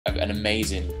an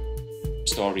amazing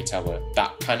storyteller.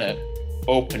 That kind of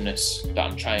openness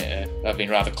that I've been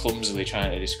rather clumsily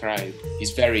trying to describe.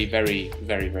 He's very, very,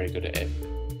 very, very good at it.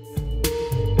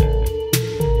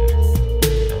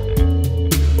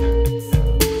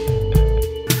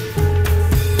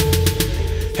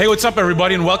 Hey, what's up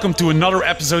everybody, and welcome to another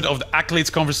episode of the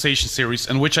Accolades conversation series,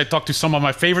 in which I talk to some of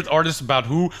my favorite artists about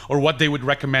who or what they would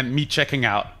recommend me checking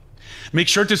out. Make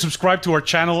sure to subscribe to our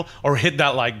channel or hit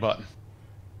that like button.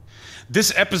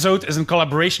 This episode is in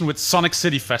collaboration with Sonic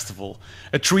City Festival,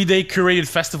 a 3-day curated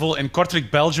festival in Kortrijk,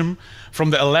 Belgium,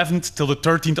 from the 11th till the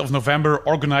 13th of November,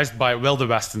 organized by Wilde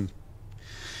Westen.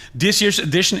 This year's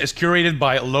edition is curated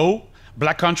by Low,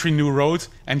 Black Country New Road,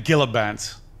 and Gilla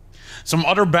Band. Some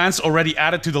other bands already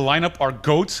added to the lineup are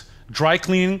Goat, Dry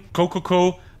Cleaning,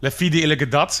 Cococo, La Fille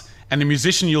d'Illegadat, and the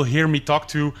musician you'll hear me talk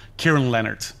to, Kiran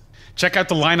Leonard. Check out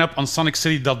the lineup on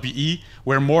soniccity.be,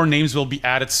 where more names will be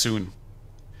added soon.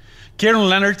 Kiran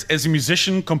Leonard is a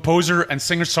musician, composer, and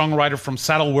singer-songwriter from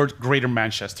Saddleworth, Greater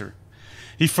Manchester.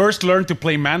 He first learned to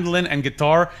play mandolin and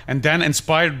guitar, and then,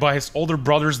 inspired by his older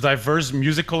brother's diverse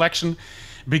music collection,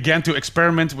 began to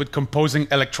experiment with composing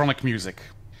electronic music.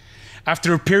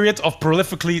 After a period of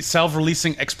prolifically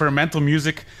self-releasing experimental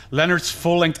music, Leonard's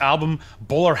full-length album,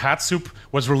 Boller Hat Soup,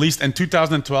 was released in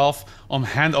 2012 on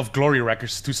Hand of Glory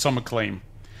Records to some acclaim,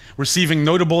 receiving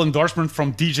notable endorsement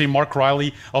from DJ Mark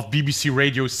Riley of BBC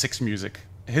Radio's 6 Music.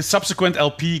 His subsequent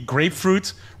LP,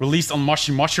 Grapefruit, released on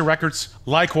Moshi Moshi Records,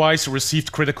 likewise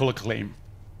received critical acclaim.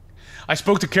 I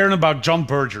spoke to Kiran about John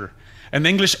Berger, an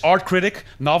English art critic,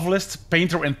 novelist,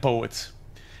 painter and poet.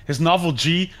 His novel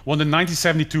G won the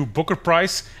 1972 Booker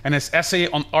Prize, and his essay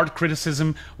on art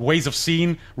criticism, Ways of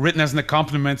Seeing, written as an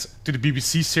accompaniment to the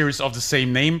BBC series of the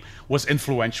same name, was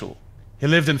influential. He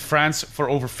lived in France for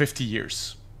over 50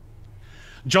 years.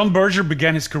 John Berger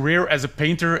began his career as a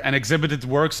painter and exhibited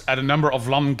works at a number of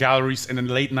London galleries in the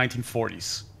late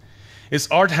 1940s. His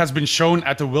art has been shown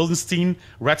at the Wildenstein,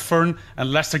 Redfern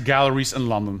and Leicester galleries in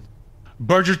London.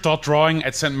 Berger taught drawing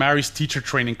at St Mary's Teacher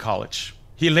Training College.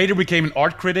 He later became an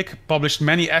art critic, published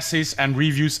many essays and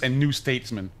reviews in New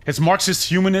Statesman. His Marxist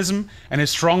humanism and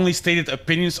his strongly stated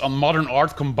opinions on modern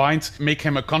art combined make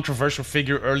him a controversial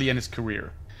figure early in his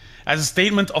career. As a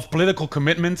statement of political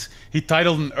commitment, he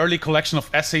titled an early collection of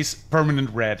essays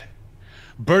Permanent Red.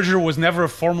 Berger was never a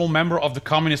formal member of the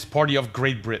Communist Party of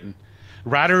Great Britain.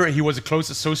 Rather, he was a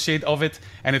close associate of it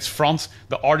and its front,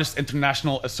 the Artists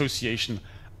International Association,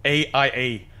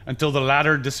 AIA, until the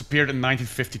latter disappeared in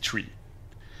 1953.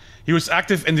 He was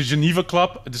active in the Geneva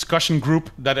Club, a discussion group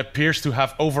that appears to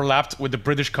have overlapped with the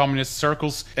British communist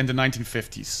circles in the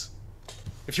 1950s.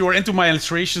 If you are into my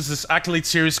illustrations, this Accolade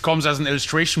series comes as an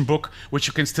illustration book, which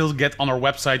you can still get on our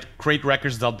website,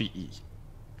 craterecords.be.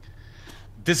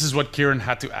 This is what Kiran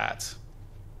had to add.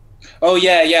 Oh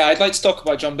yeah, I'd like to talk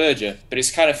about John Berger, but it's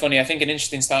kind of funny. I think an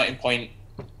interesting starting point,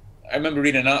 I remember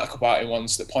reading an article about him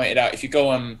once that pointed out, if you go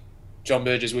on John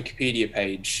Berger's Wikipedia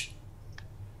page,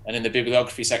 and in the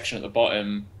bibliography section at the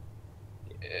bottom,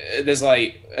 there's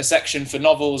like a section for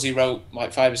novels. He wrote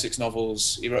like 5 or 6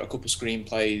 novels. He wrote a couple of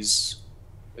screenplays,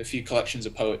 a few collections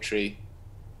of poetry.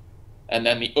 And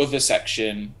then the other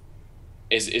section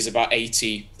is about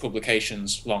 80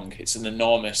 publications long. It's an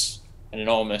enormous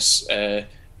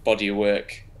body of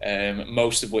work,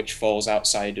 most of which falls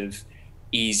outside of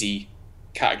easy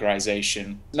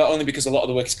categorization. Not only because a lot of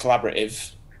the work is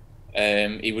collaborative,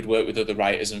 he would work with other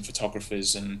writers and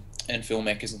photographers and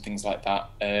filmmakers and things like that,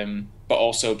 but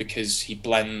also because he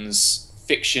blends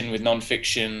fiction with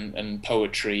non-fiction and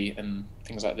poetry and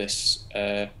things like this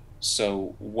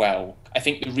so well. I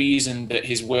think the reason that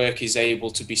his work is able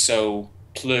to be so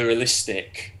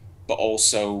pluralistic but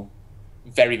also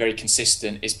very, very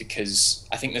consistent is because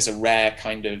I think there's a rare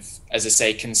kind of, as I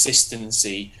say,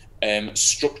 consistency,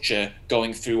 structure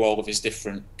going through all of his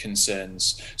different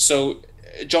concerns. So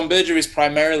John Berger is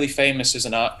primarily famous as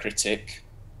an art critic,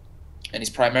 and he's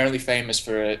primarily famous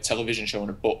for a television show and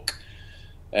a book.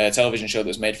 A television show that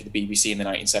was made for the BBC in the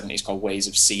 1970s called Ways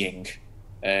of Seeing,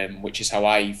 which is how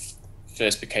I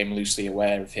first became loosely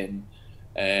aware of him.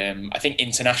 I think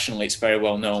internationally it's very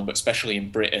well known, but especially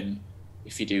in Britain,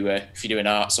 if you do an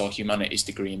arts or humanities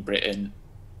degree in Britain,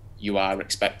 you are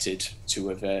expected to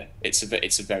have it's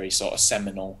a very sort of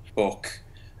seminal book.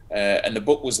 And the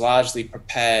book was largely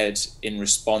prepared in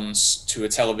response to a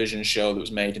television show that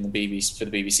was made in the BBC for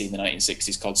the BBC in the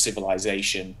 1960s called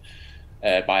Civilization,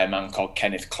 by a man called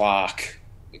Kenneth Clarke.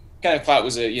 Kenneth Clarke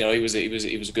was a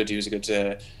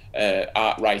good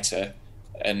art writer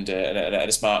and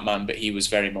a smart man, but he was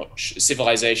very much,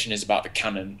 Civilization is about the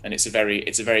canon, and it's a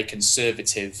very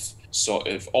conservative, sort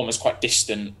of almost quite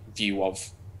distant view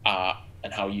of art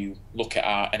and how you look at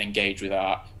art and engage with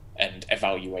art and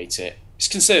evaluate it. It's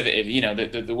conservative, you know,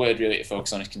 the word really to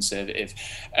focus on is conservative.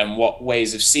 And what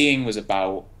Ways of Seeing was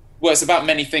about, well, it's about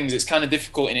many things. It's kind of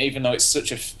difficult, and even though it's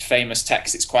such a famous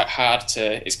text, it's quite hard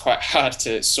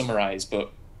to summarize,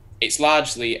 but it's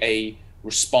largely a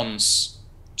response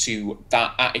to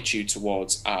that attitude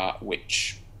towards art,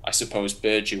 which I suppose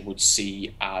Berger would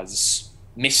see as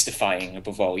mystifying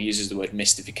above all. He uses the word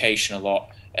mystification a lot,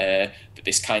 that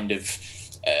this kind of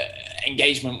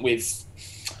engagement with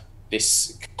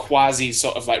this quasi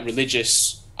sort of like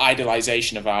religious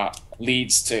idolization of art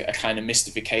leads to a kind of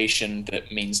mystification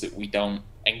that means that we don't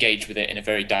engage with it in a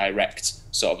very direct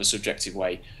sort of a subjective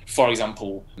way. For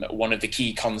example, one of the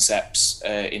key concepts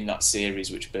in that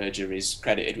series, which Berger is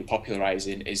credited with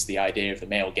popularizing, is the idea of the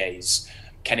male gaze.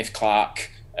 Kenneth Clark,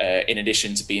 in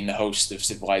addition to being the host of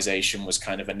Civilization, was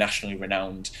kind of a nationally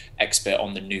renowned expert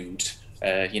on the nude,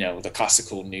 the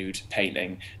classical nude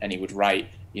painting, and he would write,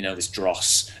 this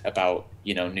dross about,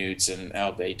 nudes and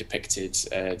how they depicted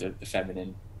the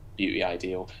feminine beauty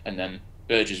ideal. And then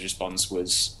Berger's response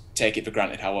was, take it for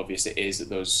granted how obvious it is that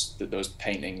those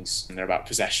paintings, they're about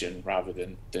possession rather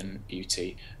than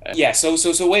beauty. So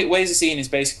Ways of Seeing is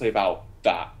basically about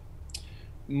that.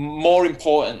 More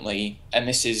importantly, and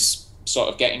this is sort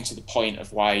of getting to the point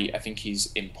of why I think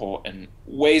he's important,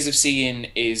 Ways of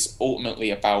Seeing is ultimately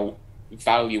about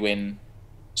valuing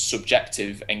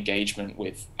subjective engagement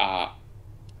with art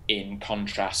in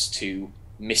contrast to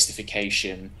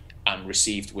mystification and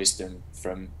received wisdom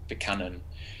from the canon.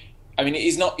 I mean,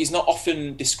 he's not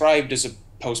often described as a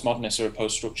postmodernist or a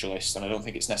post-structuralist, and I don't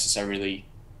think it's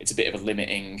a bit of a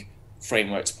limiting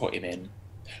framework to put him in.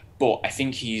 But I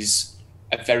think he's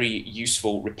a very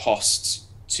useful riposte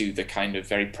to the kind of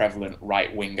very prevalent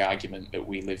right-wing argument that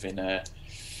we live in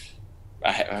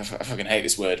I fucking hate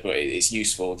this word, but it's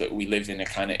useful that we live in a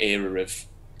kind of era of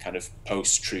kind of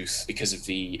post-truth because of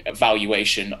the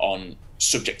evaluation on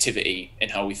subjectivity in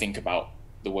how we think about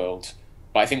the world.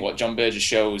 But I think what John Berger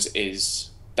shows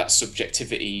is that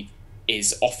subjectivity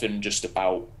is often just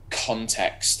about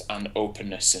context and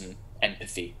openness and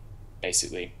empathy,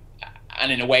 basically.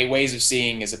 And in a way, Ways of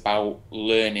Seeing is about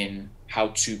learning how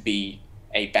to be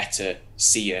a better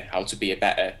seer, how to be a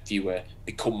better viewer,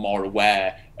 become more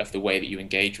aware of the way that you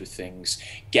engage with things,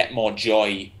 get more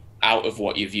joy out of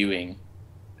what you're viewing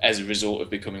as a result of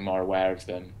becoming more aware of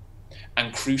them.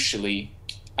 And crucially,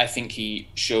 I think he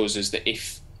shows us that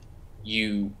if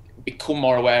you become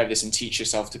more aware of this and teach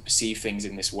yourself to perceive things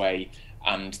in this way,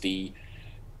 and the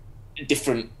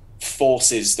different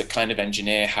forces that kind of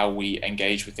engineer how we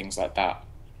engage with things like that,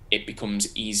 it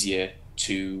becomes easier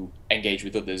to engage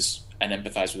with others and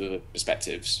empathize with other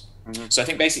perspectives. Mm-hmm. So I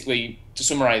think basically, to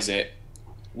summarize it,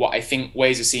 what I think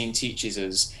Ways of Seeing teaches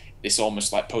us, this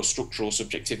almost like post-structural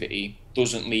subjectivity,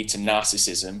 doesn't lead to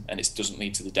narcissism, and it doesn't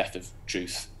lead to the death of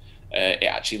truth. It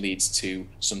actually leads to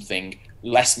something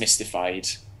less mystified,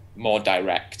 more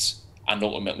direct, and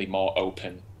ultimately more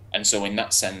open. And so in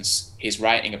that sense, his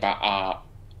writing about art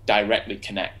directly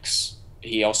connects.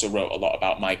 He also wrote a lot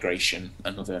about migration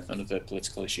and other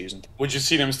political issues. Would you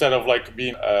see him instead of like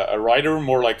being a writer,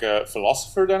 more like a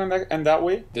philosopher then in that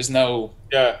way? There's no...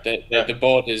 The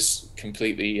borders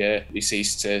completely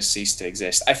cease to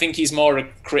exist. I think he's more a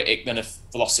critic than a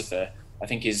philosopher. I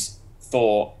think his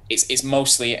thought it's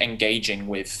mostly engaging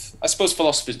with... I suppose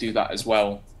philosophers do that as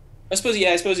well. I suppose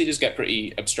he does get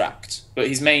pretty abstract. But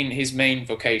his main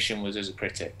vocation was as a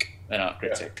critic, an art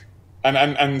critic. Yeah.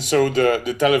 And so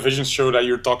the television show that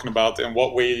you're talking about, in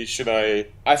what way should I...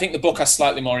 I think the book has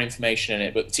slightly more information in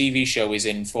it, but the TV show is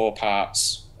in 4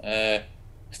 parts. The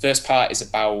first part is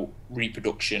about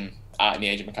reproduction, art in the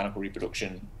age of mechanical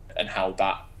reproduction, and how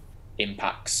that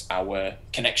impacts our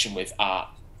connection with art.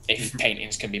 If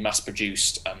paintings can be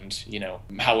mass-produced, and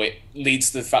how it leads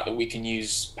to the fact that we could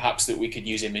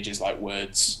use images like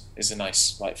words is a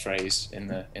nice phrase in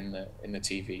the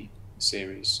TV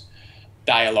series.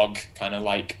 Dialogue, kind of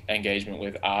like engagement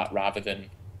with art rather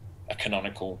than a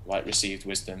canonical received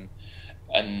wisdom.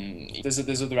 And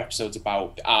there's other episodes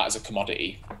about art as a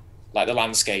commodity, like the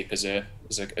landscape as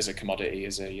a commodity.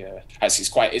 It's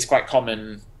quite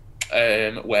common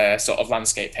where sort of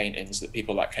landscape paintings that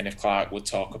people like Kenneth Clark would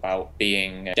talk about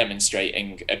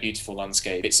demonstrating a beautiful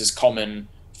landscape. It's as common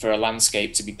for a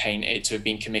landscape to be painted, to have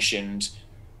been commissioned,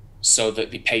 so that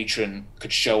the patron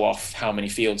could show off how many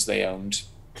fields they owned,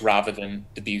 rather than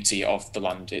the beauty of the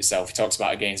land itself. He talks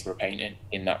about a Gainsborough painting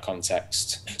in that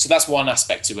context. So that's one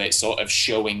aspect to it, sort of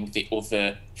showing the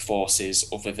other forces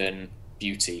other than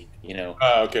beauty,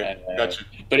 Okay, gotcha.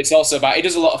 But it's also he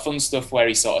does a lot of fun stuff where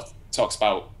he sort of talks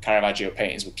about Caravaggio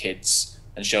paintings with kids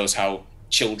and shows how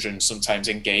children sometimes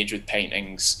engage with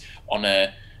paintings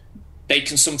they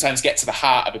can sometimes get to the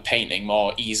heart of a painting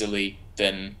more easily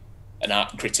than an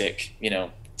art critic,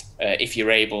 if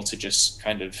you're able to just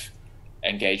kind of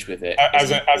engage with it.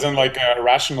 As in like a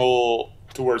rational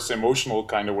towards emotional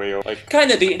kind of way, or like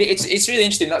kind of it's really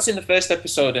interesting. That's in the first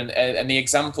episode, and the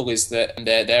example is that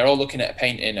they're all looking at a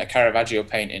painting, a Caravaggio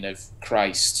painting of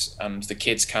Christ, and the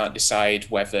kids can't decide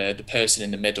whether the person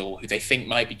in the middle, who they think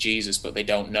might be Jesus but they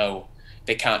don't know,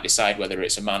 they can't decide whether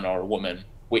it's a man or a woman,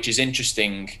 which is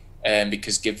interesting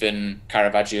because given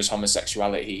Caravaggio's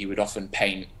homosexuality, he would often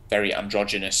paint very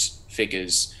androgynous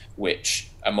figures, which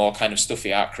a more kind of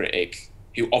stuffy art critic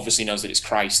who obviously knows that it's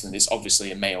Christ and it's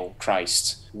obviously a male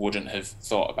Christ wouldn't have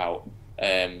thought about.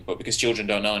 But because children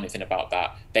don't know anything about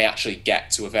that, they actually get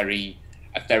to a very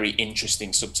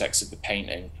interesting subtext of the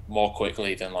painting more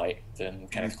quickly than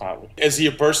Kenneth Clark would. Is he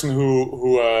a person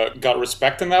who got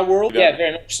respect in that world? Yeah,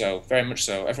 very much so. Very much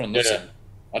so. Everyone loves him.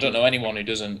 I don't know anyone who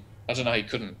doesn't. I don't know how he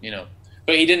couldn't.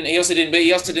 But he didn't. He also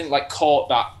didn't like court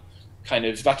that kind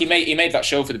of like he made that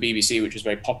show for the BBC, which was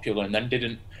very popular, and then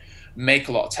didn't make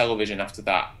a lot of television after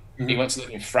that. Mm-hmm. He went to live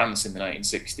in France in the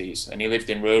 1960s, and he lived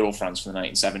in rural France for the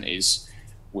 1970s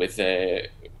with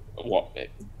what,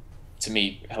 to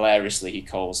me, hilariously, he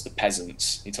calls the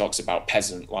peasants. He talks about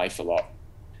peasant life a lot.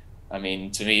 I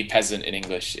mean, to me, peasant in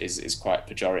English is quite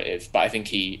pejorative, but I think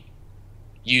he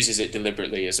uses it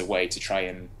deliberately as a way to try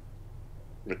and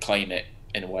reclaim it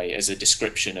in a way as a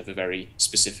description of a very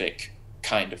specific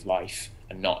kind of life,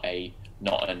 and not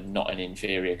an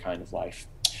inferior kind of life.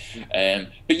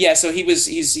 But yeah, so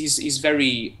he's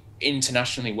very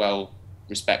internationally well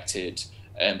respected,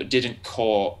 but didn't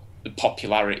court the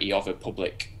popularity of a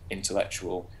public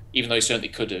intellectual, even though he certainly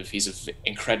could have. He's an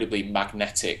incredibly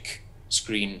magnetic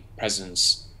screen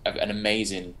presence, an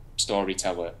amazing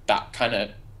storyteller. That kind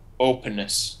of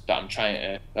openness that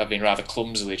I've been rather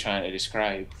clumsily trying to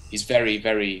describe. He's very,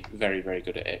 very, very, very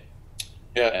good at it.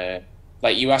 Yeah.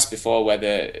 Like you asked before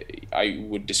whether I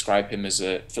would describe him as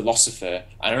a philosopher,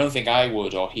 and I don't think I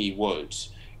would or he would,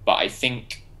 but I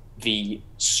think the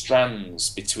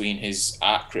strands between his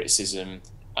art criticism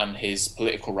and his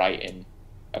political writing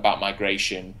about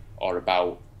migration or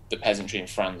about the peasantry in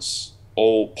France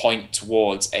all point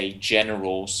towards a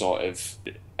general sort of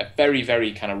a very,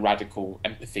 very kind of radical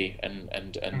empathy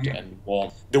and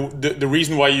warmth. The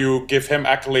reason why you give him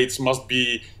accolades must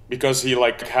be because he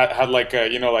had like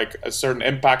a certain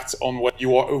impact on what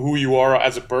you are, who you are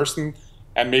as a person,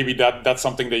 and maybe that's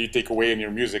something that you take away in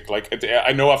your music. Like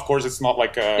I know, of course, it's not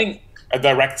like a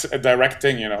direct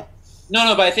thing,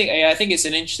 No, but I think it's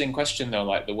an interesting question though,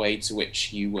 like the way to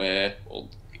which you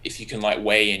if you can like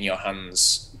weigh in your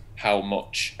hands how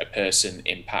much a person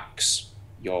impacts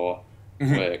your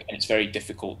work, and it's very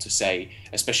difficult to say,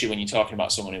 especially when you're talking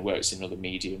about someone who works in another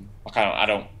medium. Like I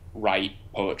don't write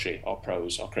poetry or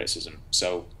prose or criticism,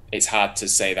 so it's hard to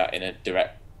say that in a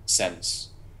direct sense.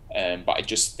 But I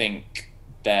just think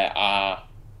there are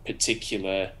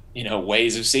particular,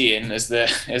 ways of seeing, as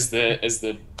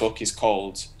the book is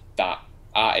called, that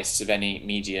artists of any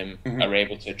medium are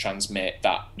able to transmit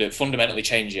that fundamentally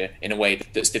change you in a way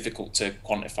that's difficult to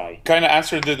quantify. Kind of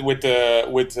answered it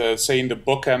with saying the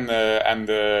book and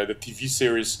the TV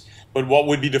series. But what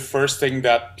would be the first thing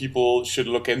that people should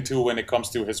look into when it comes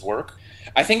to his work?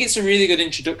 I think it's a really good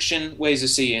introduction, Ways of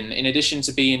Seeing. In addition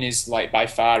to being by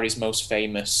far his most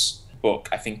famous book,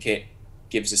 I think it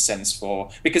gives a sense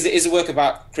because it is a work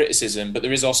about criticism, but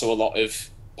there is also a lot of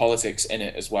politics in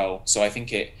it as well. So I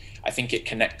think it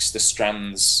connects the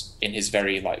strands in his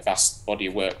very vast body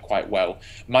of work quite well.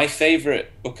 My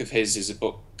favourite book of his is a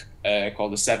book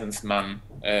called The Seventh Man,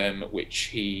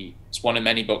 which it's one of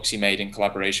many books he made in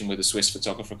collaboration with a Swiss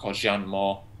photographer called Jean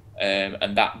Moore,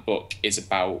 and that book is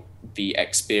about the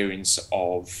experience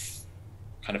of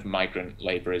kind of migrant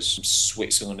labourers from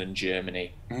Switzerland and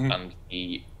Germany, and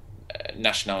the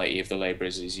nationality of the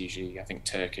labourers is usually, I think,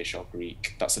 Turkish or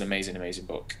Greek. That's an amazing, amazing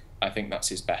book. I think that's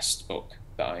his best book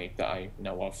that I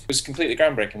know of. It was completely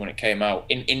groundbreaking when it came out.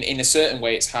 In a certain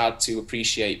way, it's hard to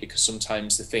appreciate because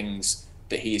sometimes the things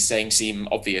that he is saying seem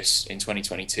obvious in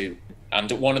 2022.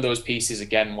 And one of those pieces,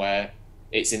 again, where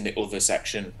it's in the other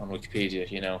section on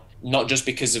Wikipedia, not just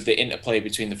because of the interplay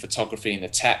between the photography and the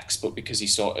text, but because he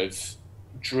sort of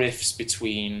drifts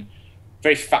between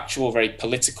very factual, very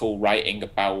political writing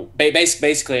about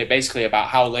basically about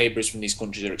how labourers from these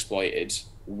countries are exploited,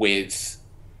 with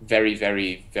very,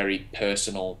 very, very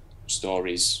personal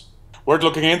stories. worth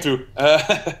looking into.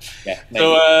 Yeah.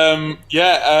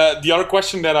 The other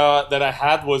question that I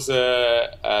had was,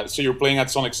 so you're playing at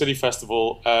Sonic City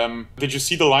Festival. Did you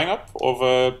see the lineup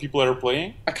of people that are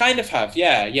playing? I kind of have,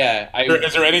 yeah.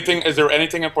 Is there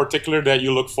anything in particular that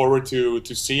you look forward to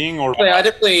seeing? Or I'm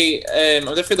definitely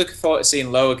looking forward to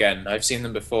seeing Low again. I've seen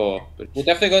them before, but we'll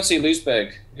definitely go and see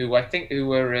Loosberg, who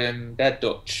were they're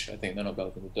Dutch. I think they're not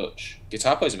Belgian, they're Dutch.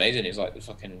 Guitar player's amazing. He's like the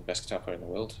fucking best guitar player in the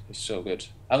world. He's so good.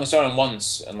 I only saw him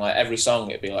once, and like every song,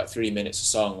 it'd be like 3 minutes a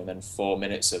song, and then 4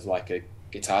 minutes of like a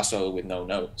guitar solo with no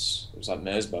notes. It was like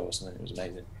Merzbow or something. It was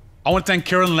amazing. I want to thank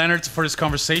Kiran Leonard for this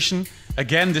conversation.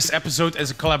 Again, this episode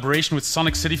is a collaboration with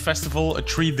Sonic City Festival, a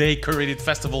 3-day curated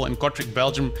festival in Kortrijk,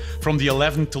 Belgium, from the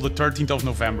 11th till the 13th of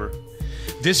November.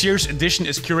 This year's edition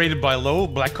is curated by Low,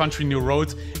 Black Country New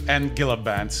Road, and Gilla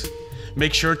Band.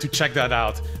 Make sure to check that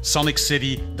out,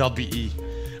 soniccity.be.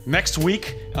 Next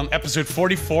week, on episode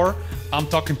 44, I'm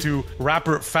talking to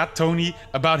rapper Fat Tony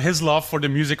about his love for the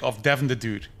music of Devin the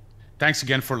Dude. Thanks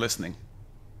again for listening.